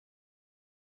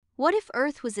What if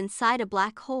Earth was inside a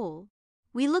black hole?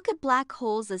 We look at black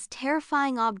holes as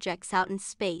terrifying objects out in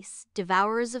space,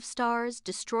 devourers of stars,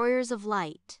 destroyers of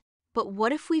light. But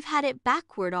what if we've had it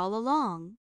backward all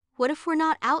along? What if we're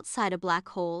not outside a black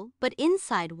hole, but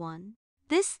inside one?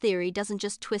 This theory doesn't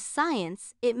just twist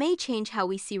science, it may change how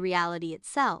we see reality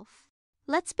itself.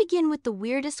 Let's begin with the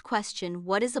weirdest question: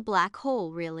 what is a black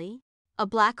hole, really? A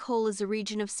black hole is a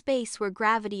region of space where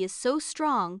gravity is so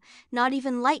strong, not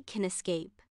even light can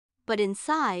escape. But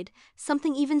inside,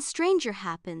 something even stranger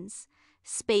happens.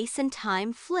 Space and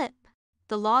time flip.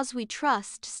 The laws we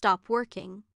trust stop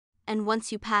working. And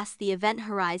once you pass the event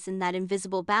horizon, that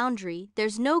invisible boundary,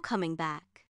 there's no coming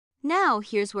back. Now,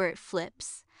 here's where it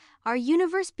flips. Our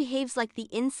universe behaves like the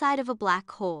inside of a black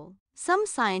hole. Some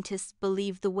scientists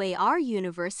believe the way our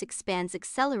universe expands,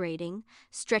 accelerating,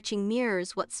 stretching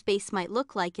mirrors what space might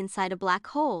look like inside a black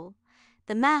hole.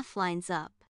 The math lines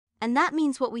up. And that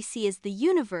means what we see as the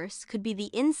universe could be the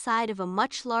inside of a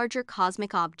much larger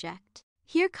cosmic object.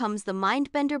 Here comes the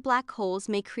mind-bender: black holes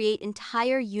may create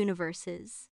entire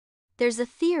universes. There's a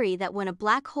theory that when a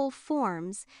black hole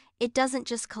forms, it doesn't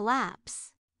just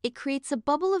collapse. It creates a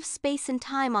bubble of space and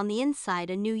time on the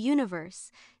inside, a new universe,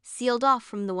 sealed off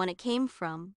from the one it came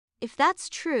from. If that's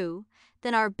true,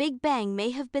 then our Big Bang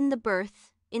may have been the birth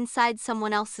inside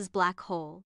someone else's black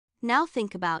hole. Now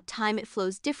think about time. It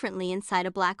flows differently inside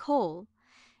a black hole.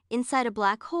 Inside a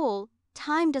black hole,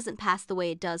 time doesn't pass the way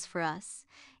it does for us.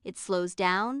 It slows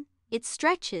down, it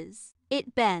stretches,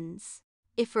 it bends.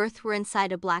 If Earth were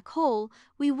inside a black hole,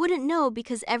 we wouldn't know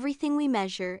because everything we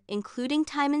measure, including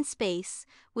time and space,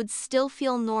 would still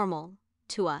feel normal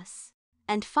to us.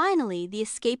 And finally, the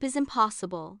escape is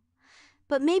impossible.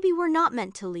 But maybe we're not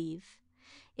meant to leave.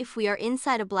 If we are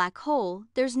inside a black hole,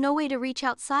 there's no way to reach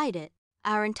outside it.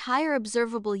 Our entire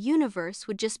observable universe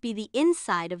would just be the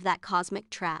inside of that cosmic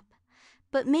trap.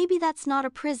 But maybe that's not a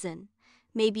prison.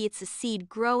 Maybe it's a seed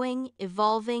growing,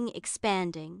 evolving,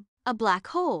 expanding. A black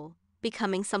hole,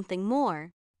 becoming something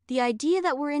more. The idea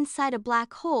that we're inside a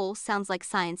black hole sounds like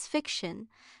science fiction,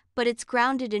 but it's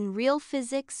grounded in real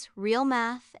physics, real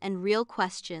math, and real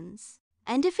questions.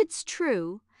 And if it's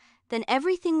true, then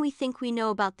everything we think we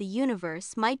know about the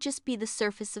universe might just be the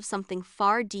surface of something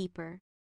far deeper.